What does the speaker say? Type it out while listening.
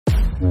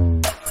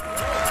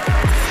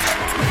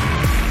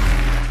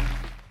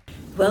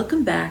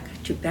Welcome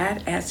back to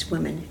Badass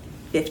Women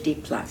 50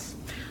 Plus.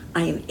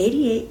 I am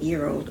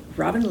 88-year-old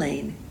Robin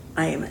Lane.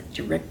 I am a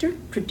director,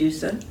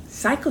 producer,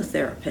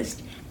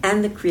 psychotherapist,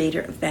 and the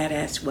creator of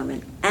Badass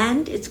Women.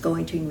 And it's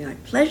going to be my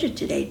pleasure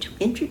today to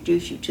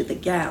introduce you to the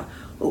gal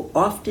who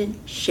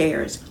often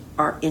shares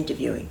our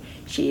interviewing.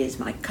 She is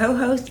my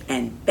co-host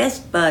and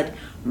best bud,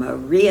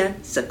 Maria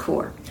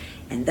Secor.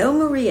 And though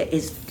Maria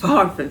is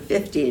far from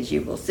 50, as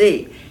you will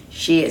see,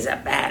 she is a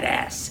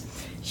badass.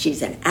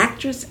 She's an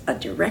actress, a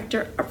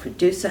director, a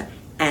producer,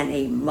 and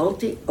a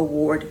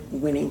multi-award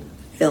winning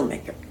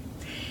filmmaker.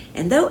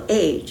 And though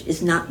age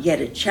is not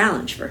yet a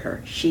challenge for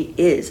her, she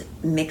is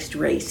mixed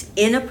race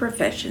in a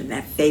profession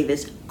that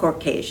favors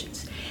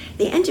Caucasians.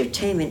 The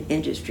entertainment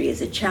industry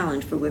is a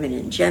challenge for women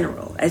in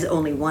general, as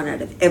only 1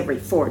 out of every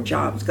 4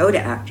 jobs go to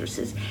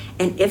actresses.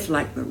 And if,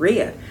 like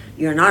Maria,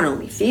 you're not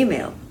only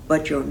female,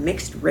 but you're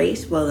mixed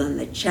race, well, then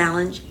the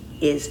challenge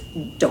is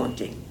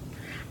daunting.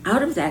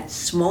 Out of that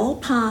small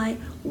pie,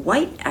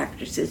 white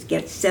actresses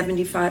get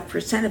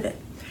 75% of it.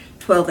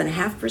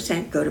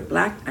 12.5% go to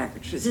black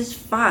actresses,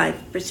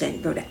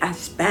 5% go to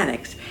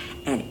Hispanics,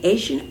 and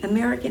Asian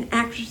American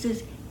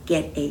actresses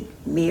get a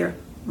mere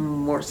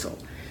morsel.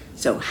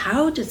 So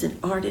how does an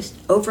artist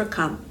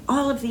overcome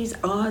all of these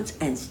odds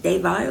and stay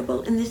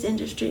viable in this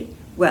industry?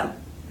 Well,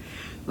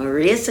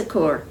 Maria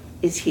Secor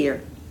is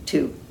here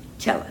to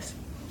tell us.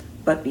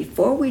 But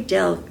before we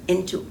delve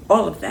into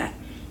all of that,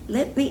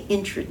 let me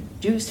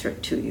introduce her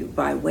to you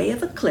by way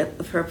of a clip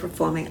of her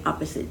performing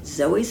opposite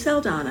Zoe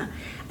Saldana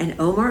and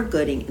Omar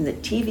Gooding in the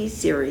TV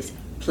series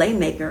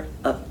Playmaker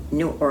of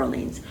New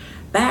Orleans,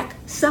 back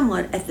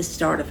somewhat at the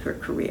start of her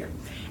career.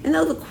 And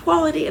though the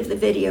quality of the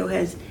video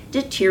has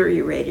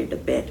deteriorated a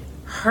bit,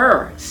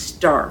 her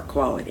star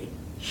quality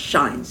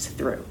shines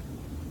through.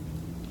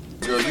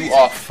 Girl, you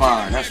are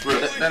fine. That's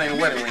real. That ain't a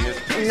wedding ring, is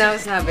it? No,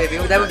 it's not, baby.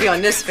 That would be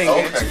on this finger.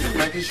 Okay, just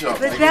making sure.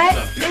 But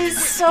that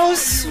is so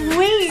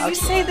sweet. You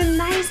say the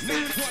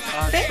nicest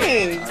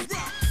things.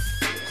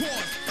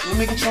 Let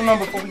me get your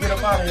number before we get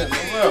up out of here.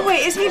 For real.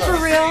 Wait, is he for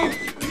real?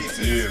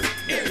 Yeah.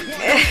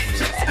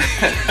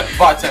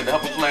 Bartender,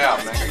 help him play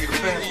out, man. Can I get a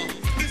pen?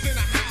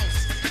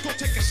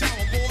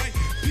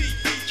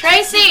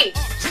 Tracy!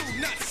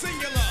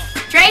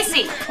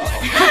 Tracy!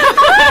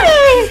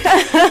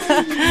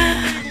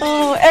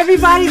 Oh,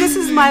 everybody, this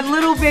is my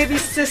little baby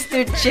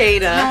sister,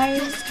 Jada. Hi,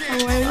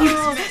 how are you?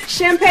 Oh,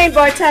 champagne,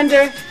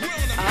 bartender.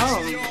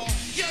 Oh,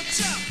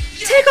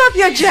 Take off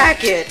your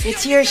jacket.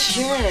 it's your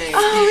shirt.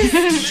 Oh,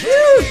 it's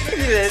cute. Look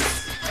at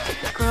this.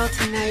 Girl,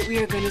 tonight we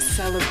are going to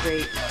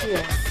celebrate.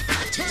 Here.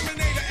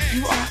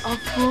 You are a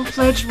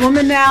full-fledged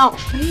woman now.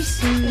 What are you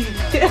saying?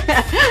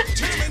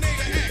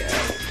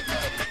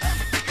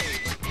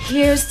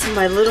 Here's to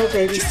my little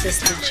baby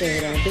sister,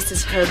 Jada. This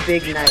is her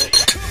big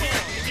night.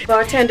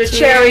 Bartender,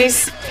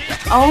 cherries.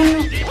 Oh, no.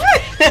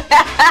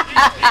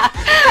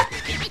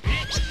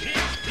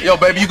 Yo,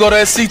 baby, you go to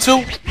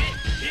SC2?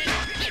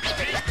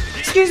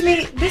 Excuse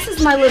me, this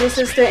is my little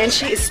sister, and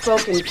she is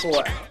spoken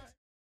for.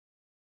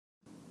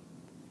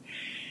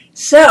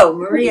 So,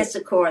 Maria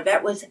Secor,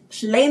 that was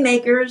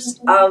Playmakers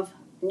of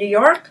New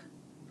York?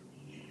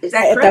 Is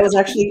that correct? That was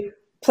actually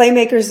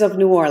Playmakers of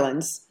New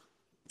Orleans.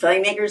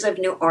 Playmakers of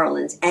New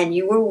Orleans, and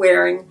you were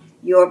wearing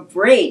your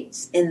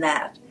braids in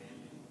that.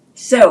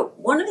 So,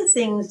 one of the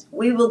things,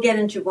 we will get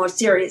into more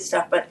serious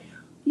stuff, but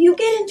you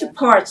get into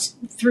parts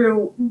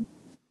through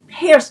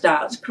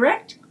hairstyles,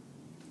 correct?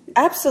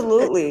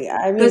 Absolutely.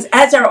 I mean, Because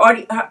as our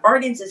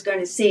audience is going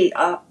to see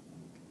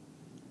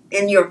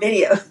in your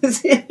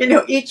videos,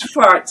 each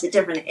part's a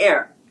different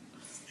hair.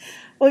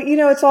 well,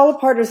 it's all a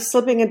part of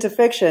slipping into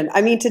fiction.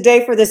 I mean,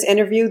 today for this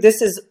interview,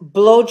 this is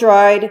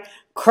blow-dried,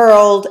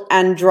 curled,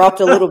 and dropped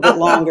a little bit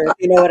longer.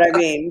 You know what I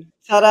mean?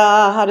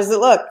 Ta-da! How does it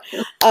look?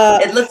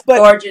 It looks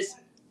gorgeous.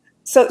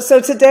 So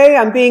today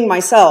I'm being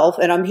myself,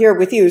 and I'm here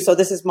with you. So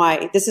this is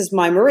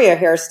my Maria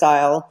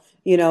hairstyle.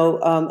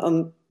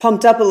 I'm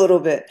pumped up a little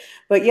bit.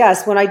 But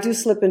yes, when I do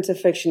slip into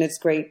fiction, it's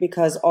great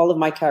because all of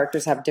my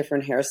characters have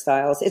different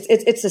hairstyles.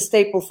 It's a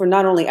staple for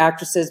not only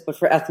actresses but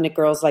for ethnic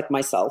girls like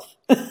myself.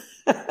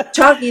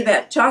 Talking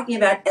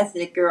about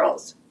ethnic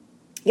girls.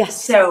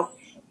 Yes. So,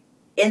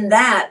 in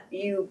that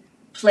you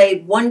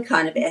played one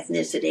kind of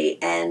ethnicity,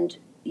 and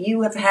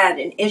you have had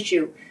an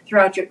issue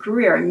throughout your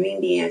career. I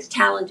mean, being as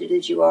talented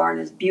as you are and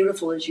as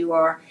beautiful as you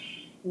are,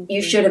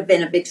 you should have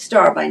been a big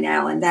star by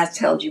now, and that's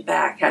held you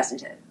back,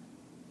 hasn't it?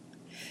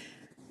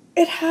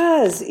 It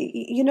has.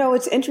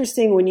 It's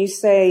interesting when you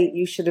say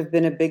you should have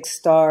been a big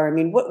star. I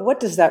mean, what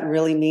does that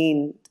really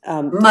mean?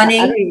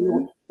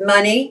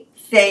 Money,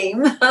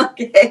 fame,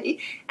 okay,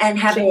 and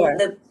having Sure.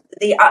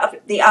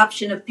 the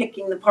option of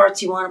picking the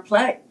parts you want to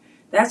play.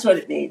 That's what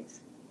it means.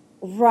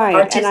 Right.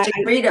 Artistic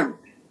freedom.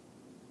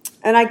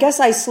 And I guess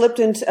I slipped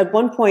into, at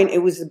one point it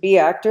was a B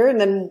actor,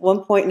 and then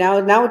one point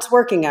now it's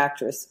working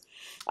actress.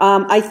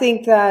 I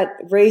think that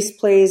race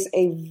plays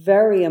a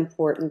very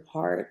important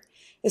part,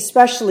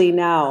 especially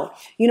now.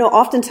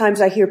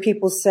 Oftentimes I hear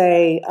people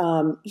say,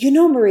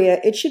 Maria,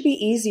 it should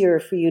be easier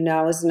for you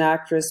now as an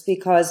actress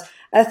because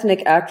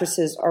ethnic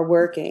actresses are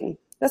working.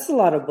 That's a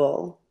lot of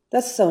bull.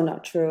 That's so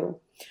not true.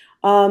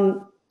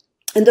 Um,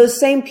 and those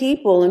same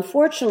people,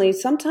 unfortunately,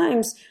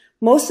 sometimes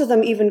most of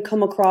them even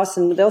come across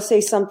and they'll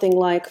say something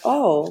like,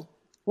 oh,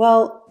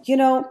 well,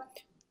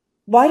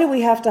 why do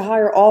we have to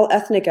hire all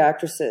ethnic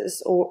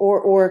actresses?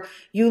 Or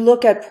you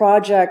look at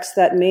projects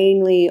that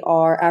mainly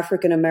are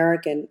African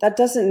American. That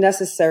doesn't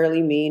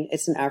necessarily mean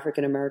it's an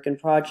African American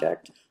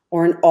project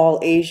or an all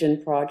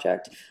Asian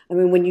project. I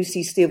mean, when you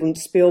see Steven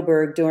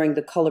Spielberg doing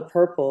The Color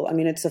Purple, I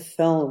mean, it's a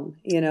film,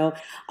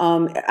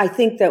 I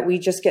think that we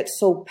just get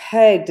so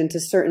pegged into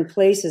certain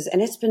places.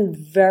 And it's been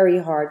very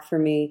hard for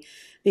me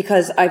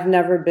because I've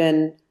never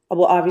been,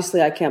 well,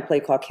 obviously I can't play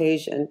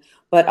Caucasian,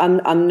 but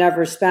I'm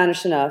never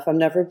Spanish enough. I'm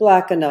never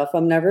Black enough.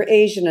 I'm never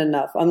Asian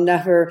enough. I'm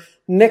never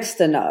mixed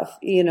enough.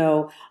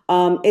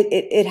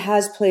 It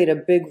has played a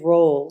big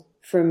role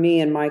for me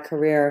in my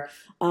career.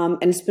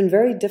 And it's been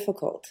very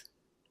difficult,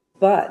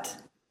 but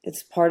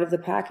it's part of the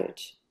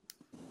package.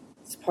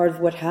 It's part of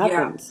what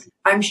happens.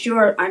 Yeah, I'm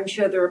sure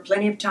there are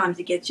plenty of times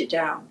it gets you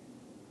down.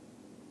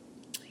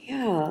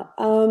 Yeah.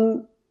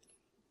 Or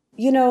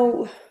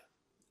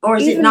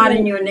is it not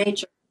in your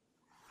nature?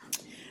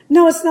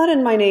 No, it's not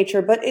in my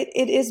nature, but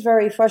it is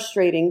very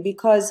frustrating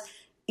because,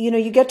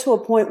 you get to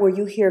a point where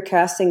you hear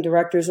casting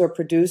directors or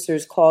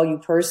producers call you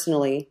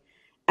personally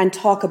and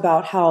talk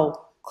about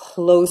how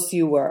close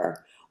you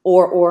were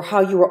or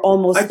how you were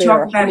almost there.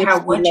 Talk about how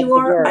what you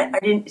are? I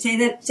didn't say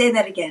that. Say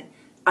that again.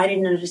 I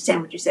didn't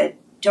understand what you said.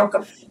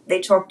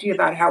 They talk to you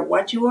about how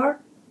what you are?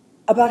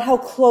 About how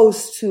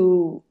close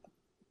to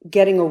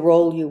getting a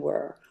role you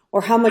were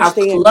or how much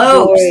they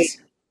close. Enjoyed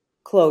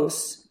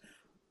close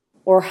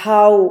or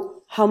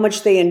how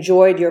much they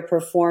enjoyed your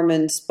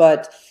performance,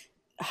 but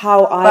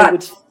how I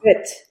would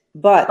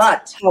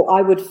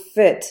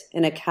fit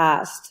in a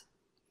cast,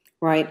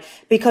 right?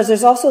 Because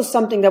there's also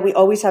something that we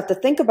always have to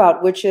think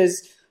about, which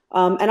is,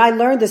 and I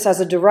learned this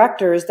as a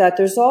director, is that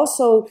there's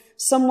also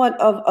somewhat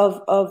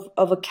of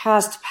a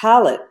cast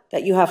palette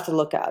that you have to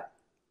look at.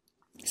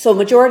 So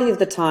majority of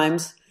the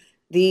times,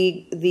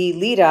 the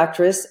lead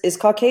actress is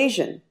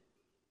Caucasian.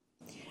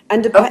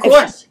 And of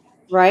course.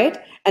 Right?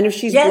 And if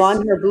she's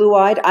blonde hair,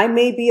 blue-eyed, I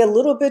may be a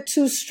little bit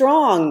too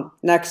strong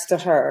next to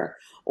her.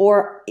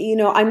 Or,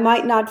 I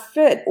might not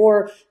fit.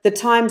 Or the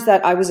times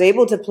that I was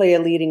able to play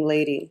a leading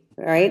lady,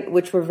 right,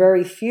 which were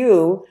very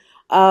few,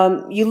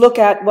 you look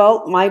at,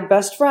 well, my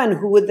best friend,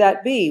 who would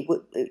that be?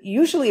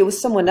 Usually it was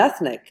someone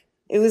ethnic.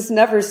 It was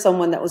never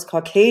someone that was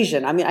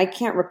Caucasian. I mean, I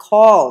can't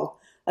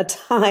recall a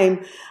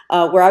time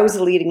where I was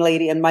a leading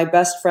lady and my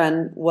best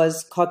friend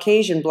was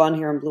Caucasian, blonde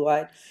hair and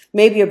blue-eyed.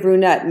 Maybe a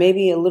brunette,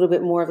 maybe a little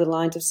bit more of the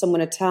lines of someone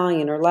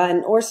Italian or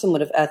Latin or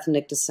someone of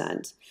ethnic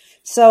descent.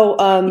 So,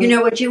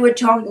 what you were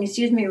talking,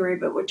 excuse me, Marie,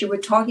 but what you were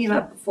talking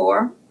about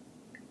before,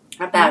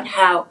 about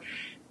how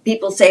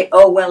people say,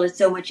 oh, well, it's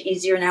so much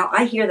easier now.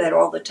 I hear that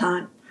all the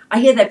time. I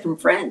hear that from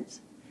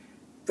friends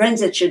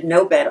that should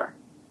know better.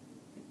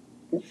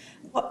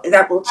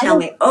 That will tell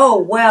me,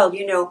 oh, well,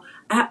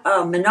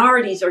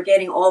 minorities are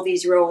getting all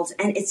these roles.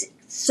 And it's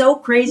so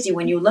crazy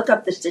when you look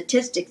up the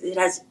statistics. It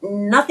has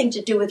nothing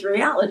to do with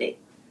reality.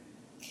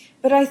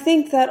 But I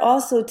think that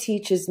also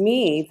teaches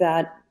me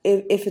that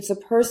if it's a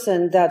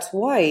person that's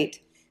white,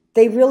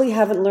 they really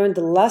haven't learned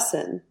the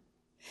lesson.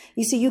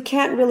 You see, you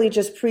can't really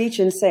just preach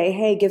and say,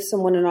 hey, give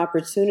someone an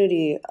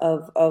opportunity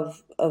of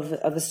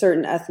a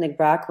certain ethnic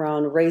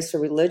background, race, or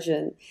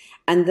religion.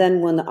 And then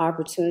when the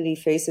opportunity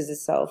faces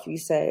itself, you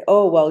say,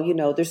 oh, well,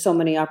 there's so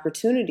many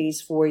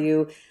opportunities for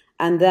you.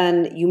 And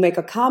then you make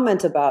a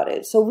comment about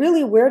it. So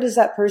really, where does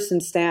that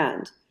person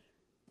stand?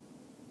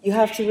 You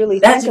have to really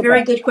think about it. That's a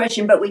very good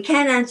question, but we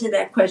can't answer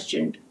that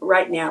question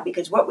right now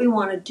because what we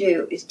want to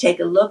do is take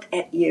a look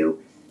at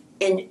you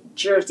in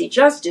Jersey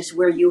Justice,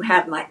 where you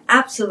have my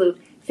absolute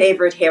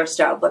favorite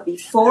hairstyle. But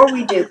before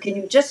we do, can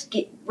you just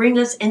bring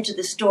us into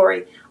the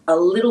story a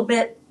little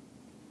bit?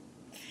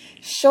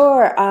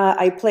 Sure.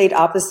 I played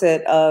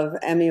opposite of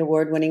Emmy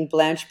Award-winning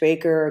Blanche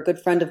Baker, a good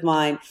friend of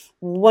mine,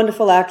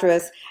 wonderful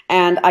actress,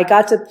 and I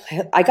got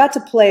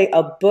to play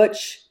a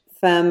butch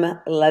femme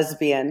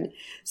lesbian.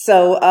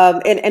 So,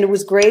 and it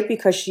was great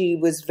because she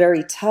was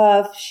very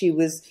tough. She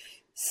was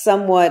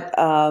somewhat,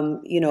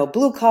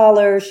 blue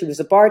collar. She was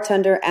a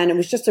bartender, and it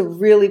was just a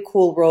really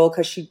cool role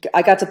because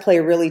I got to play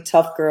a really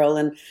tough girl,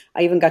 and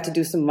I even got to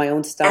do some of my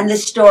own stuff. And the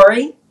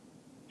story?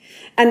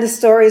 And the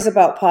story is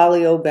about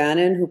Polly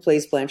O'Bannon, who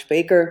plays Blanche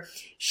Baker.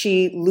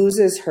 She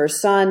loses her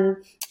son,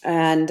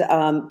 and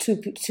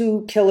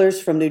two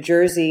killers from New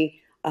Jersey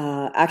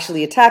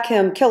actually attack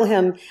him, kill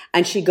him,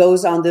 and she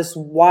goes on this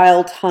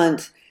wild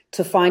hunt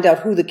to find out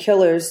who the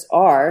killers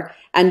are.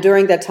 And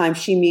during that time,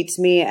 she meets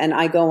me, and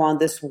I go on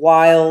this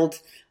wild,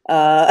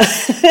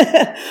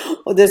 I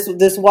go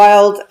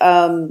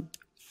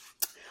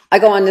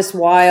on this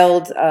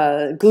wild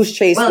goose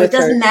chase. Well, with it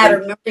doesn't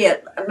her.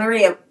 matter,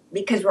 Maria,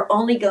 because we're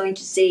only going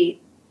to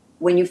see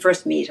when you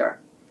first meet her.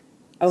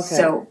 Okay.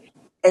 So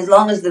as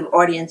long as the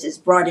audience is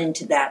brought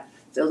into that.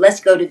 So let's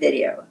go to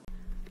video.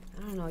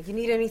 I don't know. You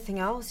need anything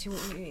else? You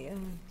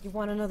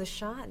want another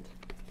shot?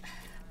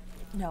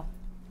 No.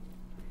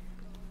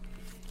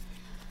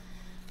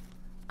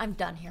 I'm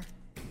done here.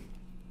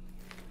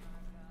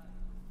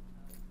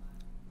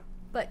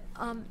 But,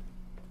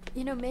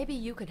 maybe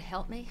you could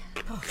help me.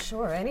 Oh,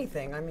 sure,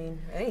 anything. I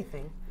mean,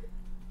 anything.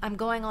 I'm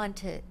going on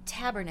to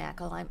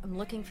Tabernacle. I'm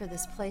looking for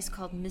this place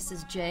called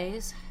Mrs.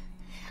 J's.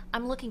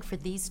 I'm looking for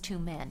these two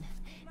men.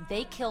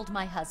 They killed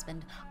my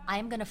husband. I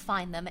am going to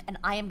find them, and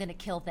I am going to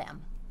kill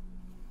them.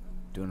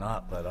 Do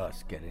not let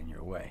us get in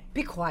your way.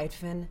 Be quiet,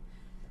 Finn.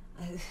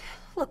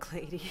 Look,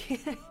 lady.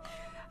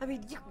 I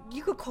mean,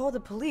 you could call the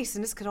police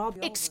and this could all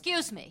be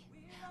Excuse me.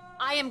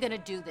 I am going to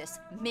do this,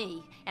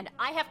 me, and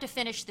I have to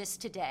finish this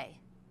today.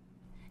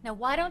 Now,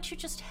 why don't you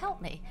just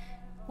help me?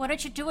 Why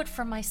don't you do it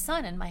for my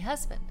son and my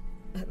husband?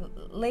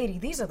 Lady,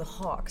 these are the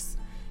Hawks.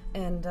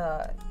 And,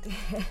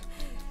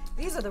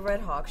 these are the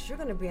Red Hawks. You're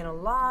going to be in a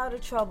lot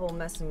of trouble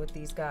messing with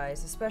these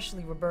guys,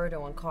 especially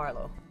Roberto and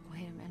Carlo.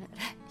 Wait a minute.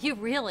 You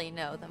really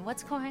know them.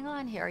 What's going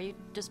on here? Are you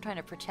just trying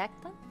to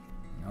protect them?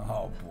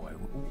 Oh, boy.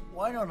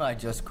 Why don't I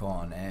just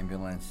call an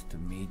ambulance to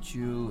meet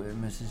you at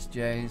Mrs.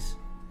 J's?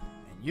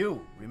 And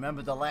you,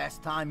 remember the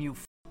last time you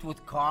f***ed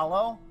with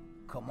Carlo?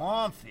 Come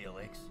on,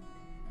 Felix.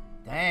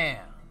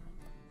 Damn.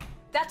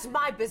 That's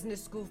my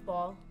business,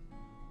 goofball.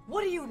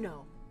 What do you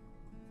know?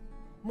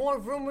 More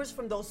rumors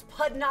from those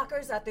pud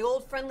knockers at the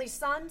old Friendly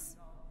Sons?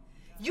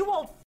 You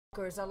old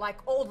f***ers are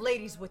like old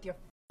ladies with your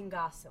f***ing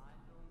gossip.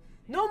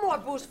 No more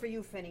booze for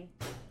you, Finney.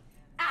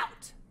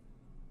 Out!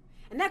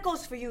 And that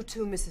goes for you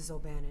too, Mrs.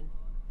 O'Bannon.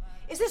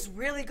 Is this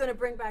really gonna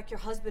bring back your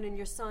husband and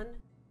your son?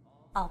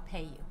 I'll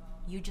pay you.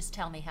 You just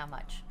tell me how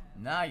much.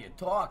 Now you're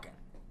talking.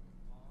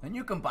 And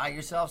you can buy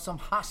yourself some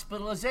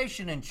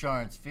hospitalization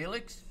insurance,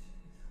 Felix.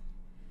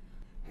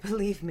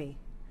 Believe me,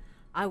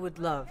 I would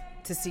love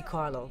to see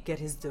Carlo get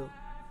his due.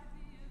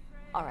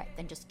 All right,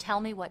 then just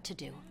tell me what to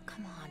do.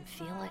 Come on,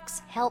 Felix,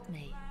 help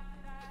me.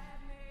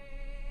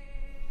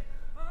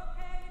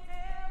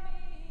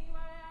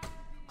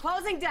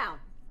 Closing down.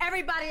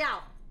 Everybody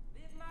out.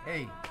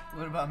 Hey,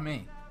 what about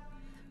me?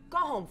 Go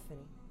home,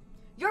 Finney.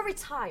 You're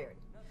retired.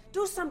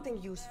 Do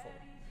something useful.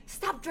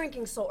 Stop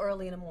drinking so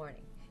early in the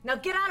morning. Now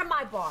get out of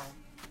my bar.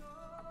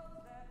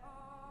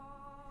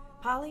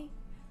 Polly,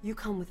 you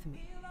come with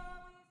me.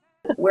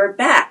 We're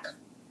back.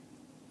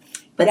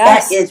 But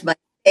Yes. that is my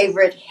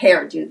favorite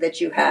hairdo that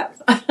you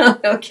have.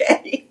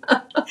 Okay.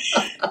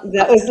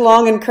 That was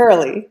long and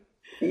curly.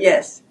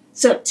 Yes.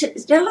 So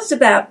tell us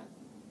about,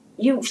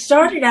 you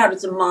started out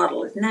as a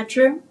model, isn't that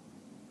true?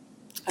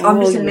 On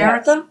Miss yes.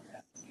 America?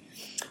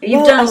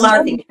 You've Well, done I a lot of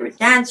started- things. You're a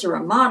dancer,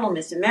 a model,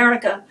 Miss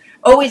America,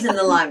 always in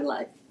the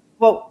limelight.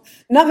 Well,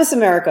 not Miss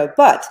America,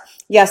 but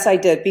yes, I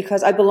did,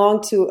 because I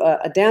belonged to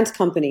a dance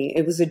company.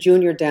 It was a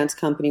junior dance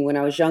company when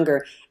I was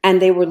younger,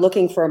 and they were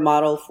looking for a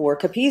model for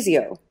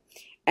Capezio.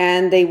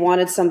 And they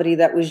wanted somebody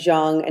that was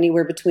young,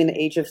 anywhere between the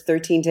age of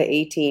 13 to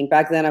 18.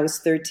 Back then I was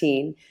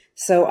 13.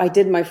 So I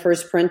did my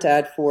first print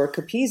ad for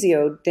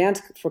Capezio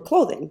dance for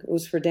clothing. It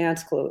was for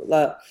dance clothes.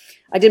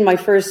 I did my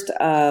first.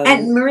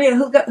 And Maria,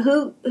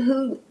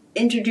 who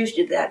introduced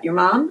you to that? Your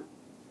mom?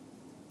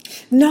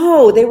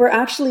 No, they were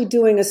actually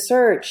doing a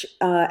search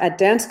at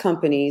dance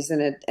companies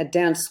and at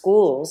dance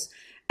schools.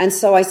 And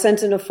so I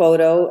sent in a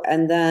photo,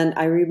 and then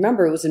I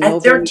remember it was a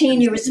At 13,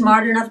 you were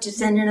smart enough to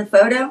send in a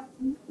photo?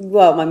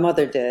 Well, my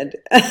mother did.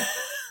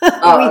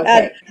 Oh,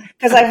 okay.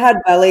 Because I had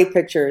ballet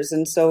pictures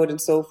and so on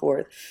and so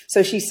forth.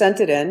 So she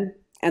sent it in,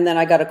 and then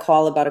I got a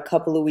call about a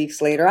couple of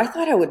weeks later. I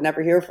thought I would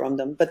never hear from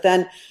them, but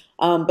then,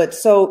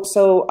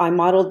 so I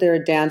modeled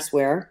their dance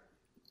wear,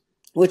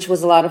 which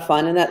was a lot of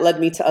fun, and that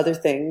led me to other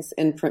things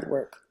in print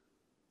work.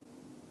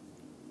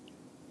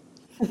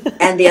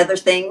 And the other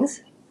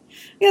things?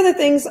 The other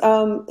things,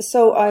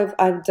 so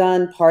I've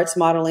done parts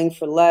modeling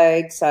for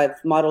legs. I've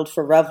modeled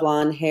for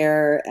Revlon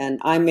hair and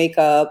eye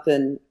makeup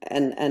and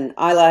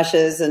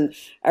eyelashes and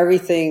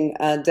everything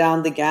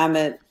down the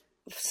gamut.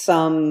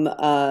 Some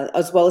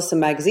as well as some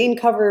magazine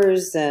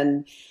covers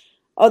and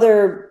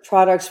other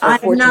products. For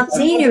I've not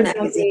Fortune seen your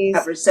 500 magazine companies.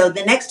 covers, so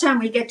the next time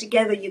we get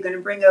together, you're going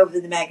to bring over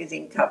the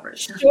magazine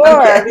covers.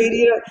 Sure, I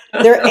mean,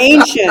 they're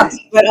ancient,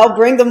 but I'll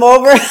bring them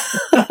over.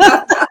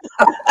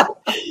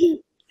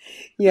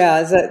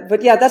 Yeah,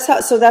 but yeah, that's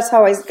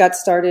how I got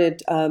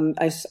started.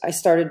 I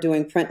started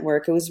doing print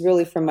work. It was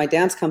really from my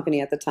dance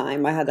company at the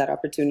time. I had that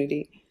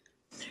opportunity.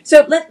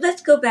 So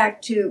let's go back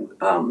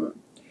to,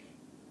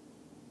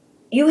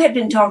 you had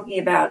been talking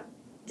about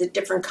the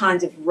different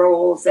kinds of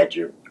roles that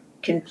you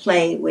can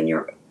play when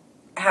you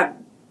have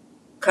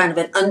kind of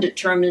an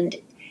undetermined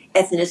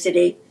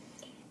ethnicity.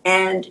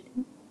 And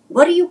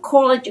what do you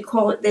call it? You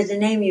call it, there's a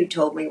name you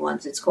told me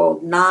once. It's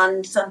called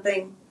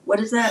non-something. What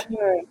is that?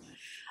 Sure.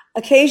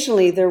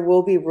 Occasionally, there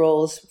will be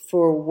roles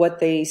for what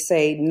they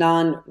say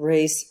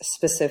non-race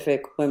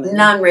specific women.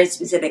 Non-race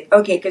specific.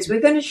 Okay, because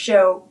we're going to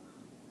show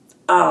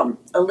a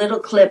little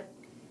clip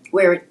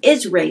where it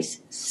is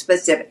race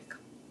specific.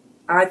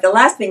 All right, the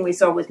last thing we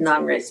saw was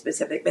non-race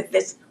specific, but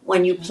this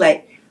one you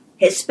play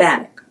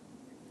Hispanic.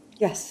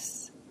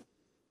 Yes.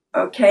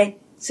 Okay,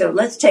 so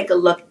let's take a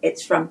look.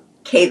 It's from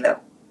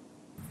Kalo.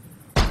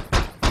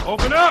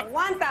 Open up!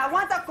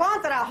 Aguanta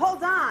contra,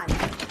 hold on.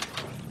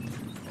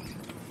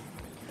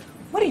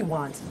 What do you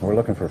want? We're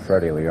looking for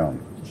Freddie Leone.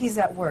 He's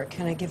at work.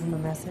 Can I give him a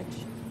message?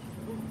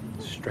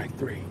 Strike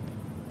 3.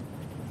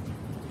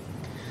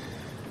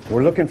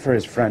 We're looking for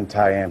his friend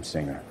Ty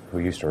Amsinger, who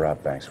used to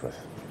rob banks with.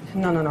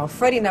 No.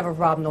 Freddie never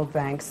robbed no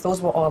banks.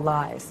 Those were all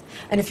lies.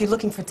 And if you're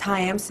looking for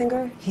Ty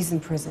Amsinger, he's in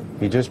prison.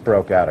 He just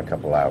broke out a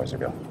couple hours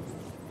ago.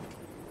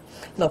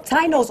 Look,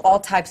 Ty knows all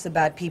types of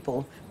bad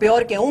people.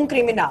 Peor que un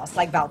criminals,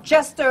 like Val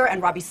Chester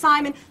and Robbie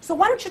Simon. So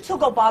why don't you two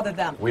go bother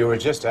them? We were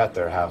just at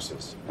their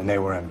houses, and they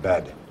were in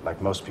bed,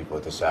 like most people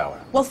at this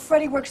hour. Well,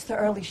 Freddie works the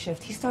early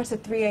shift. He starts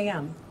at 3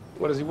 a.m.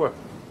 What does he work?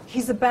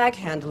 He's a bag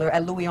handler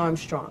at Louis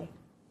Armstrong.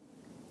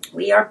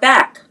 We are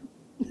back.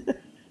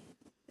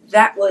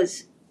 That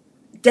was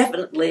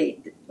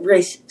definitely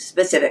race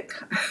specific.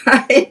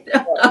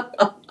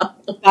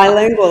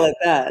 Bilingual at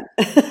that.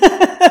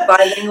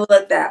 Bilingual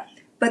at that.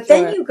 But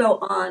then you go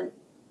on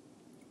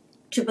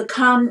to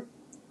become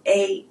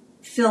a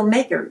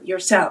filmmaker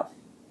yourself.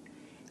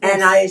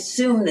 And I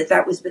assume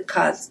that was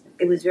because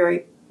it was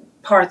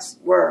parts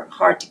were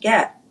hard to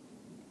get,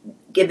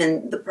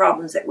 given the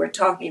problems that we're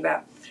talking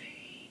about.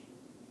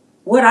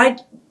 What I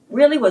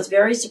really was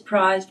very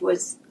surprised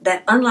was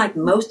that unlike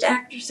most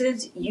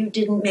actresses, you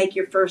didn't make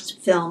your first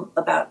film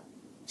about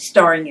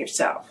starring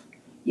yourself.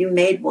 You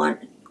made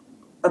one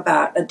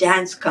about a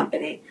dance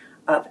company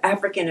of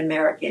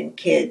African-American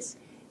kids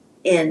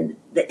in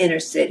the inner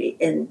city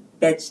in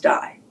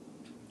Bed-Stuy.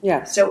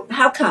 Yes. So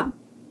how come?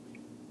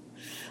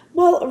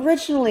 Well,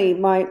 originally,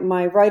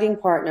 my writing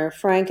partner,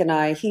 Frank,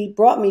 and he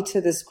brought me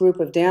to this group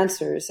of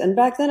dancers. And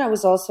back then I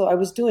was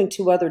doing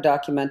 2 other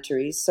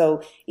documentaries.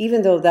 So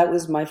even though that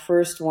was my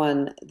first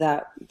one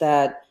that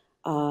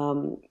got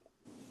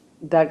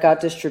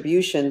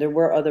distribution, there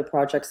were other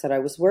projects that I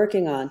was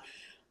working on.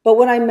 But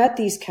when I met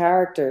these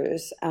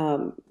characters,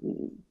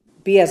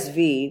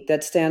 BSV,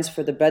 that stands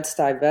for the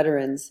Bed-Stuy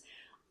Veterans,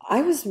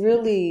 I was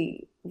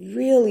really,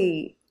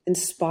 really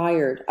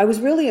inspired. I was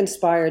really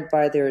inspired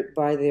by the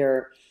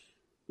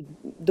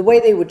way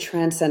they would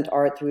transcend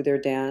art through their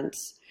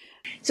dance.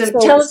 So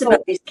tell us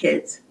about these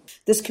kids.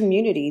 This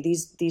community,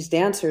 these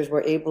dancers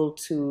were able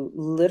to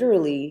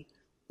literally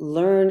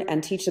learn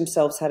and teach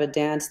themselves how to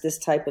dance this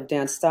type of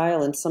dance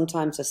style in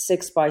sometimes a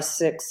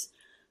 6x6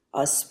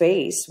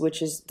 space,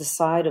 which is the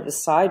side of a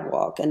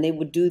sidewalk. And they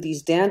would do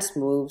these dance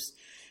moves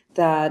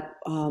that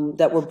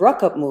were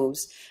Bruckup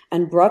moves.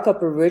 And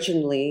Bruckup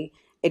originally,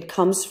 it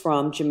comes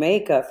from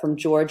Jamaica, from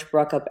George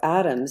Bruckup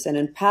Adams. And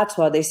in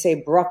Patois, they say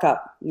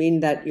Bruckup, meaning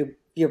that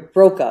you're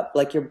broke up,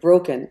 like you're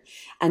broken.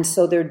 And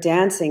so they're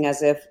dancing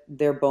as if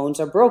their bones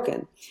are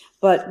broken.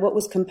 But what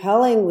was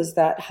compelling was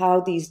that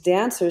how these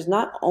dancers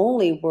not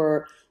only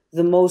were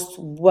the most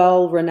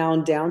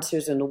well-renowned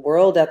dancers in the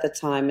world at the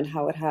time, and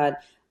how it had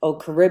a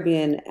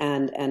Caribbean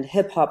and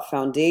hip-hop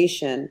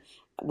foundation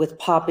with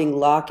popping,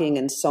 locking,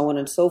 and so on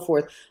and so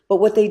forth. But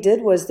what they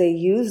did was they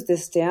used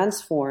this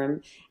dance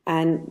form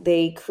and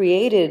they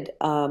created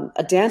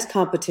a dance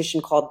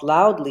competition called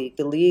Loud League,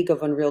 the League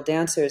of Unreal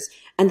Dancers.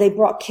 And they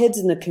brought kids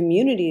in the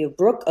community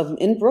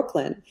in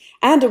Brooklyn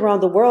and around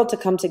the world to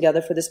come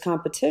together for this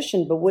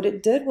competition. But what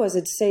it did was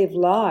it saved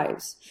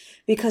lives,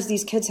 because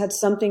these kids had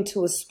something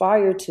to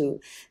aspire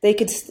to. They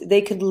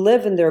could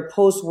live in their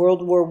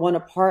post-World War I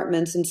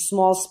apartments in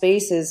small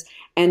spaces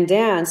and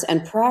dance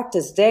and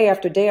practice day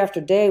after day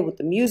after day with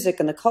the music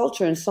and the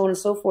culture and so on and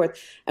so forth.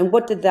 And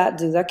what did that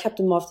do? That kept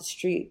them off the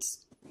streets.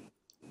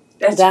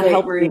 That's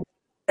great.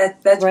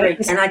 That's right?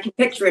 Great. And I can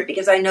picture it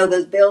because I know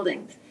those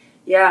buildings.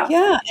 Yeah.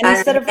 Yeah.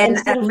 And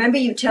I remember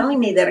you telling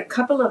me that a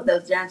couple of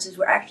those dancers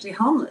were actually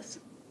homeless.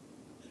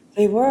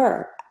 They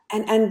were.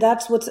 And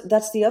that's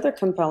the other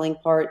compelling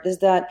part, is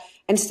that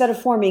instead of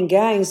forming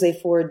gangs, they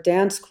formed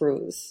dance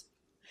crews.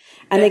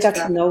 And they got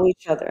to know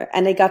each other,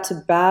 and they got to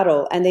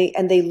battle, and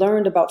they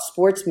learned about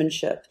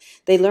sportsmanship.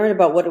 They learned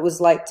about what it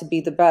was like to be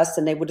the best,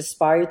 and they would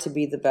aspire to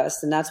be the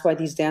best. And that's why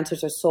these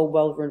dancers are so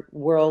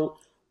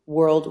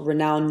world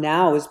renowned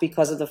now, is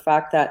because of the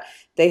fact that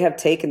they have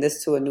taken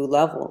this to a new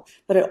level.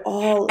 But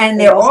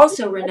they're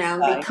also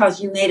renowned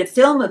because you made a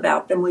film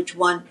about them, which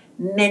won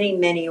many,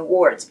 many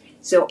awards.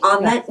 So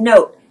on that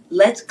note,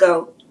 let's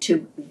go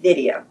to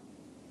video.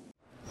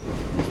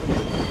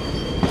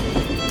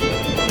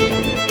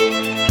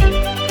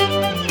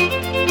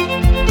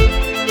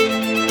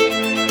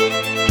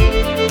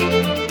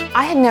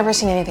 I had never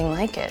seen anything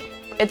like it.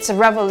 It's a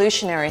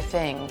revolutionary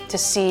thing to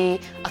see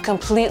a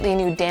completely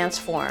new dance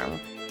form.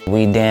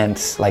 We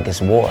dance like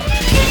it's war.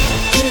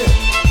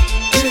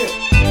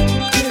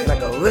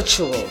 Like a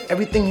ritual.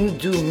 Everything you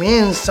do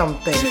means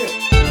something.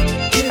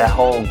 That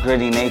whole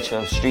gritty nature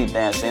of street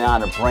dance, they know how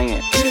to bring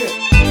it.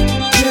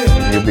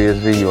 You're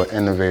BSV, you're an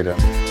innovator.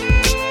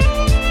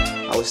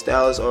 Our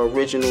styles are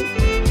original.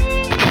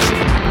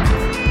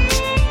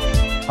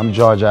 I'm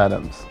George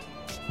Adams,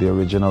 the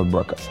original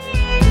Bruckup.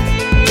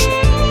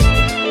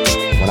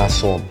 When I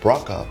saw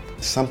Bruckup,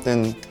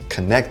 something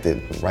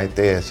connected right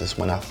there. It's just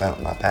when I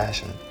found my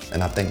passion.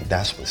 And I think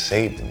that's what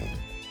saved me.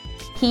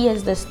 He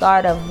is the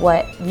start of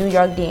what New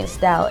York dance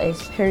style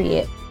is,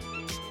 period.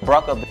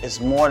 Bruck Up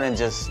is more than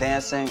just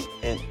dancing.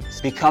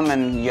 It's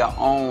becoming your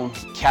own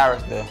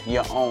character,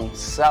 your own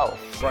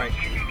self. Right.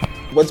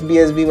 What's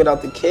BSB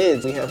without the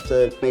kids? We have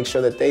to make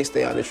sure that they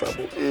stay out of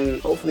trouble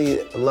and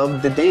hopefully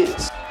love the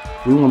dance.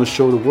 We want to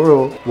show the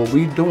world what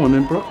we doing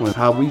in Brooklyn,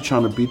 how we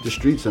trying to beat the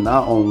streets in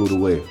our own little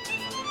way.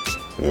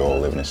 We all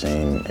live in the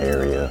same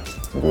area,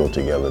 grew up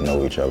together,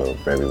 know each other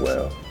very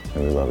well,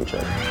 and we love each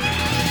other.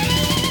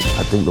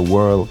 I think the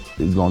world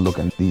is gonna look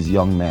at these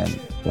young men.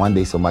 One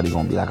day somebody's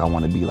gonna be like, I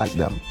wanna be like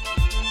them.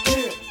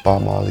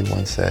 Bob Marley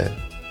once said,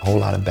 a whole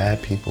lot of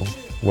bad people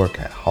work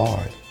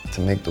hard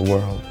to make the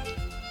world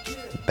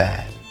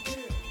bad.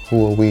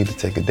 Who are we to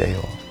take a day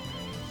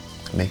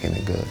off, making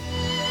it good?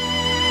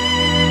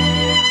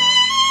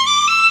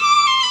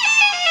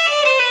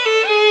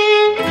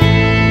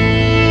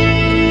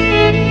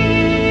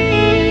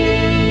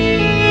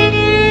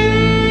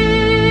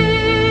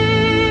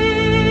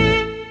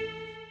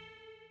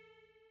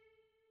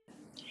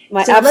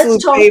 My So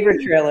absolute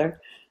favorite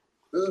trailer.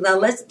 Now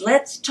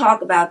let's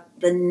talk about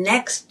the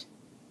next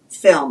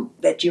film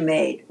that you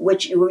made,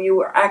 which you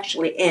were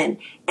actually in,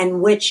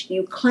 and which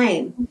you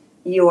claim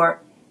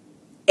your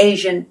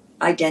Asian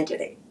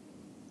identity.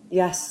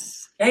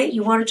 Yes. Okay,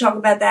 you want to talk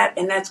about that,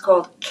 and that's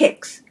called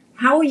Kicks.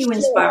 How were you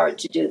inspired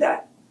to do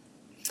that?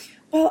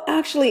 Well,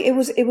 actually, it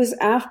was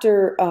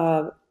after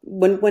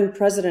when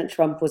President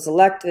Trump was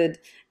elected,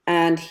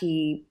 and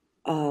he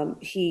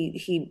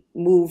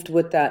moved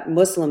with that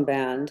Muslim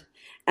ban,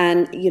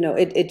 and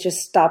it just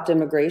stopped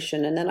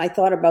immigration. And then I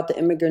thought about the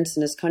immigrants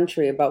in this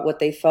country, about what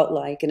they felt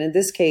like. And in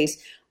this case,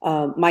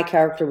 my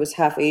character was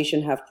half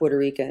Asian, half Puerto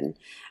Rican,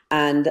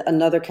 and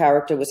another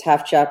character was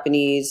half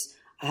Japanese,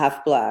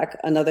 half Black.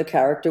 Another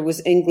character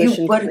was English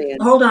and Korean.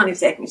 Hold on a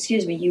second.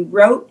 Excuse me. You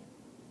wrote,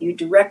 you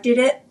directed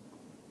it.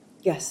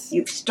 Yes.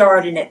 You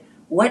starred in it.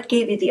 What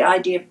gave you the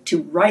idea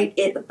to write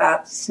it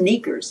about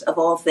sneakers, of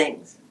all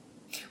things?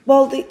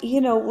 Well,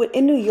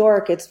 in New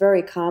York, it's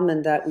very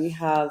common that we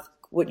have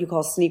what you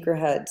call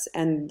sneakerheads,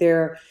 and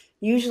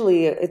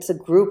it's a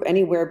group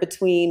anywhere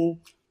between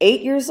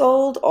 8 years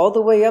old all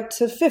the way up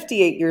to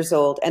 58 years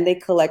old, and they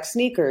collect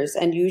sneakers,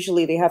 and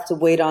usually they have to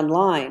wait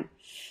online.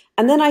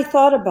 And then I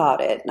thought about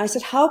it, and I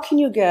said, how can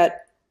you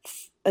get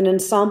an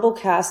ensemble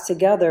cast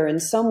together in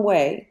some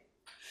way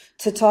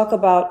to talk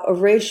about a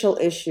racial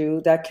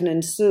issue that can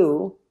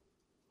ensue?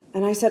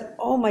 And I said,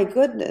 oh my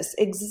goodness,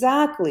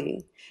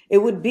 exactly.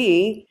 It would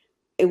be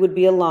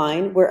a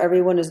line where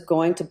everyone is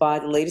going to buy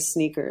the latest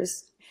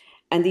sneakers,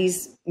 and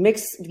these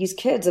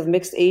kids of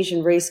mixed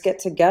Asian race get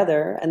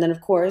together, and then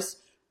of course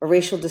a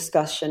racial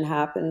discussion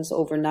happens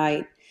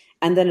overnight,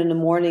 and then in the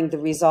morning the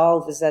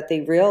resolve is that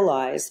they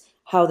realize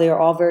how they are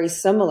all very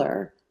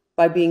similar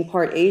by being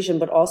part Asian,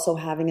 but also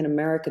having an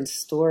American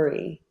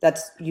story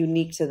that's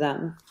unique to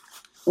them.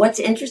 What's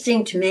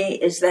interesting to me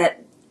is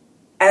that,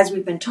 as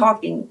we've been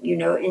talking,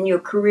 in your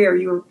career,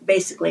 you were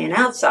basically an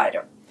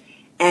outsider.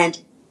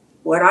 And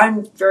what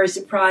I'm very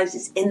surprised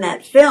is in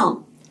that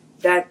film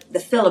that the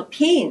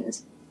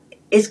Philippines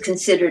is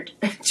considered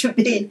to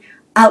be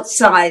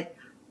outside.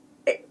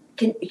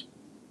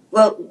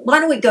 Well, why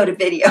don't we go to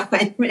video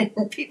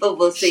and people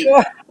will see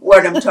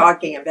what I'm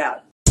talking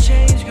about.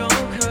 Change gon'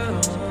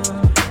 come.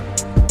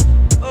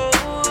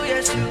 Oh,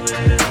 yes you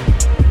will.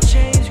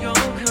 Change gon'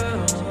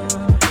 come.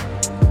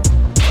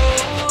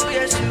 Oh,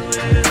 yes you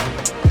will.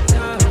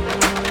 Come.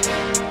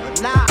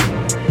 But nah.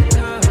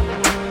 Come.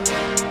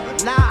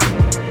 But nah.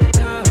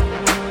 Come.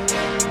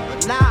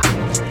 But nah.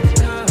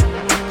 Come.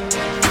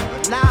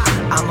 But nah.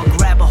 I'ma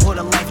grab a hold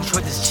of life and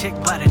throw this chick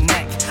by the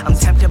neck. I'm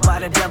tempted by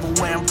the devil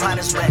wearing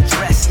Prada's red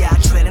dress. Yeah, I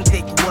tread in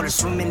thick water,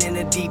 swimming in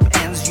the deep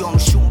ends. Yo, I'm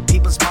shooting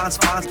people's bonds,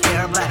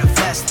 care about a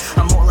vest.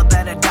 I'm all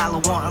about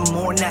 $1, wanting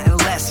more, nothing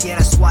less. Yeah,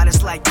 that's why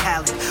it's like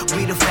Khaled.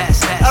 We the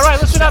fast. All right,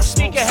 listen up,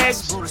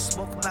 sneakerheads.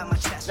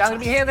 Now, I'm going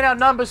to be handing out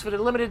numbers for the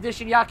limited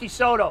edition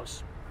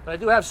Yakisotos. But I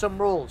do have some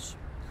rules.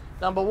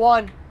 Number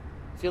one,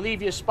 if you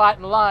leave your spot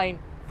in line,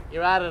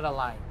 you're out of the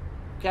line.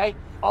 Okay?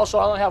 Also,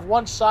 I only have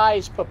one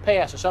size per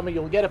pair, so some of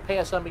you will get a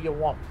pair, some of you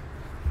won't.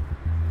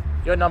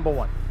 You're number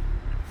one.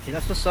 See,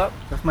 that's what's up.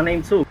 That's my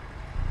name, too.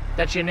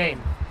 That's your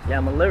name? Yeah,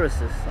 I'm a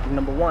lyricist. I'm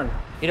number one.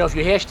 You know, if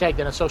you're hashtagged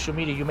on social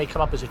media, you may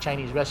come up as a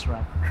Chinese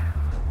restaurant.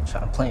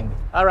 Trying to play me.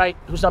 All right,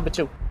 who's number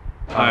two?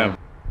 I am.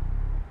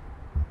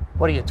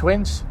 What are you,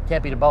 twins?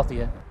 Can't be the both of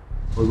you.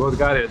 We both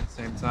got it at the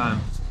same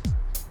time.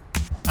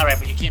 All right,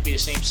 but you can't be the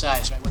same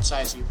size, right? What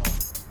size are you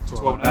both?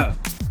 12 and a half.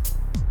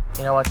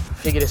 You know what?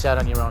 Figure this out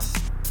on your own.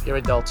 You're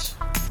adults.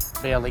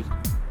 Barely.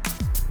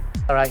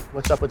 All right,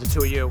 what's up with the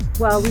two of you?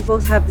 Well, we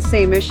both have the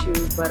same issue,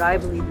 but I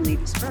believe in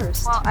ladies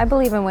first. Well, I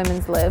believe in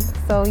women's lib,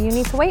 so you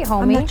need to wait,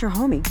 homie. I'm not your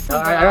homie.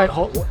 All right.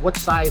 What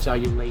size are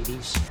you,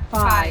 ladies?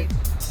 5.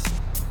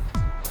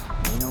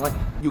 You know what?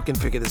 You can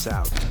figure this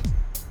out.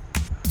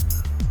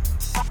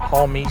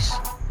 Homies.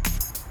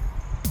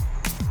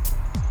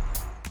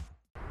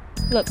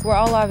 Look, we're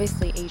all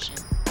obviously Asian.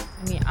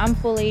 I mean, I'm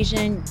full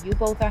Asian, you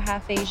both are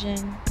half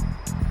Asian.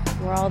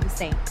 We're all the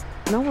same.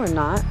 No, we're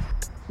not.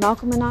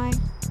 Malcolm and I,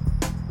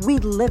 we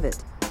live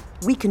it.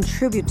 We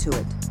contribute to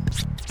it.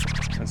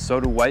 And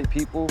so do white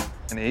people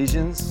and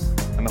Asians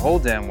and the whole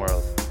damn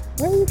world.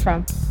 Where are you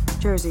from?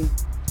 Jersey.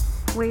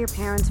 Where are your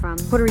parents from?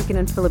 Puerto Rican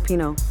and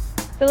Filipino.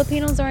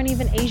 Filipinos aren't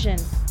even Asian.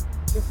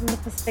 You're from the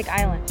Pacific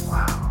Islands.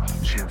 Wow,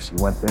 she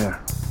went there.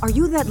 Are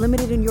you that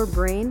limited in your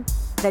brain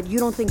that you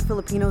don't think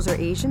Filipinos are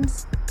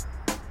Asians?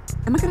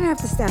 Am I gonna have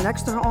to stand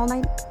next to her all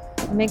night?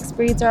 Mixed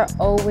breeds are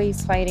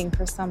always fighting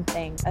for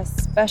something,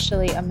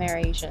 especially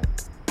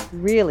Amerasians.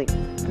 Really?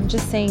 I'm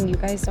just saying you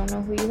guys don't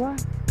know who you are.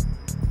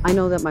 I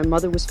know that my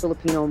mother was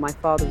Filipino and my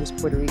father was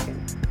Puerto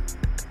Rican.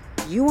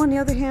 You, on the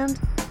other hand,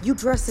 you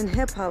dress in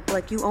hip-hop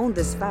like you own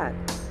this fat.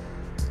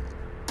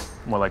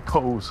 More like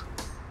pose.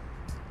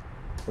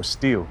 Or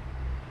steal.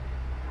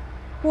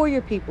 Who are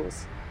your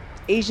peoples?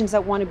 Asians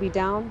that want to be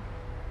down?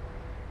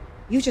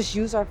 You just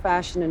use our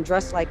fashion and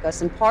dress like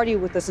us and party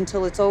with us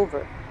until it's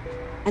over.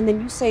 And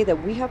then you say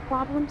that we have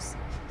problems?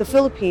 The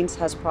Philippines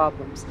has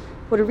problems.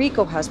 Puerto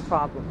Rico has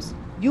problems.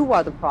 You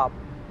are the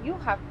problem. You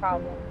have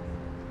problems.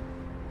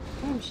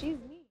 Damn, she's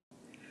mean.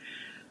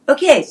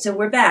 Okay, so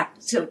we're back.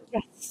 So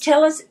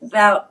tell us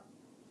about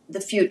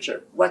the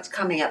future. What's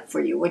coming up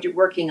for you? What you're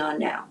working on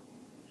now?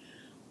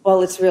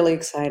 Well, it's really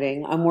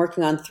exciting. I'm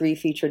working on 3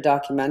 feature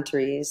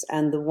documentaries,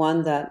 and the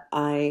one that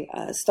I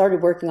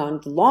started working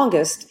on the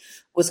longest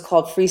was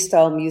called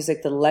Freestyle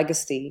Music, The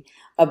Legacy,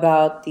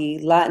 about the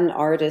Latin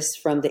artists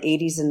from the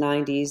 80s and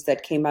 90s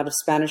that came out of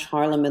Spanish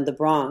Harlem and the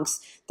Bronx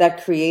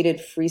that created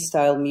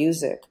freestyle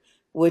music,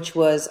 which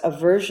was a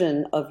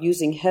version of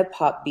using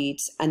hip-hop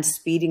beats and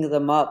speeding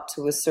them up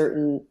to a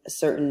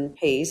certain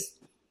pace.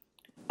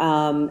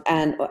 And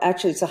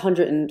actually,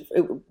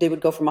 they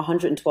would go from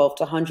 112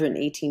 to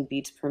 118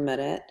 beats per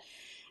minute.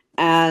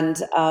 And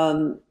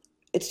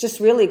it's just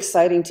really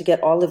exciting to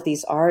get all of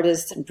these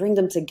artists and bring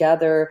them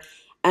together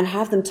and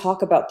have them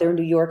talk about their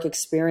New York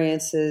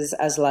experiences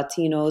as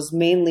Latinos,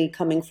 mainly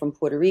coming from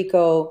Puerto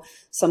Rico,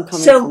 some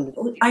coming from...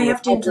 So I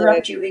have to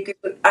interrupt you because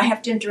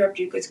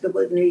we're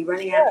going to be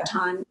running out of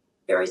time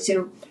very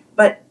soon.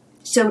 But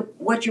so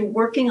what you're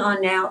working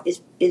on now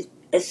is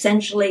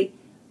essentially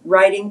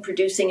writing,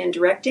 producing, and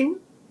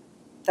directing?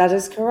 That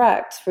is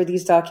correct. For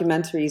these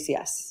documentaries,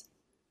 yes.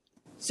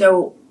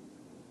 So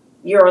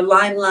you're a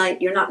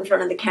limelight. You're not in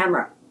front of the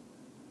camera.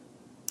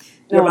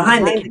 You're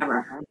behind the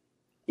camera.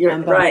 You're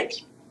right.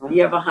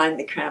 You're behind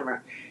the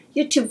camera.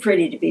 You're too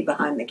pretty to be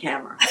behind the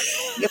camera.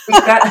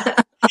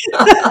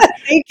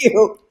 Thank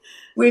you.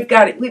 We've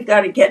got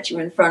to get you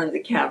in front of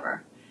the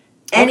camera.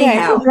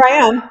 Anyhow, okay, here I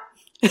am.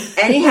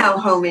 Anyhow,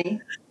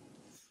 homie.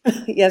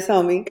 Yes,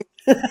 homie.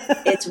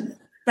 It's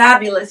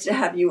fabulous to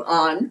have you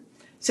on.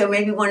 So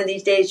maybe one of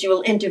these days you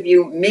will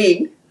interview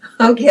me.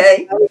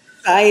 Okay. That was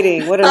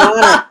exciting. What an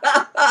honor.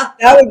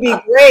 That would be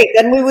great.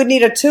 Then we would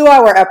need a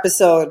 2-hour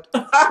episode.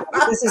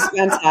 This is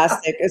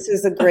fantastic. This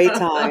is a great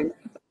time.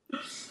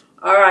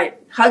 All right.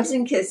 Hugs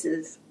and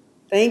kisses.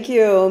 Thank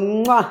you.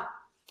 Mwah.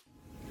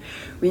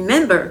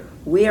 Remember,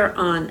 we are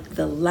on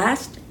the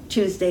last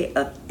Tuesday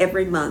of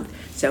every month.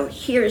 So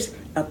here's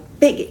a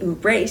big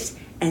embrace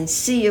and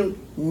see you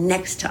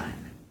next time.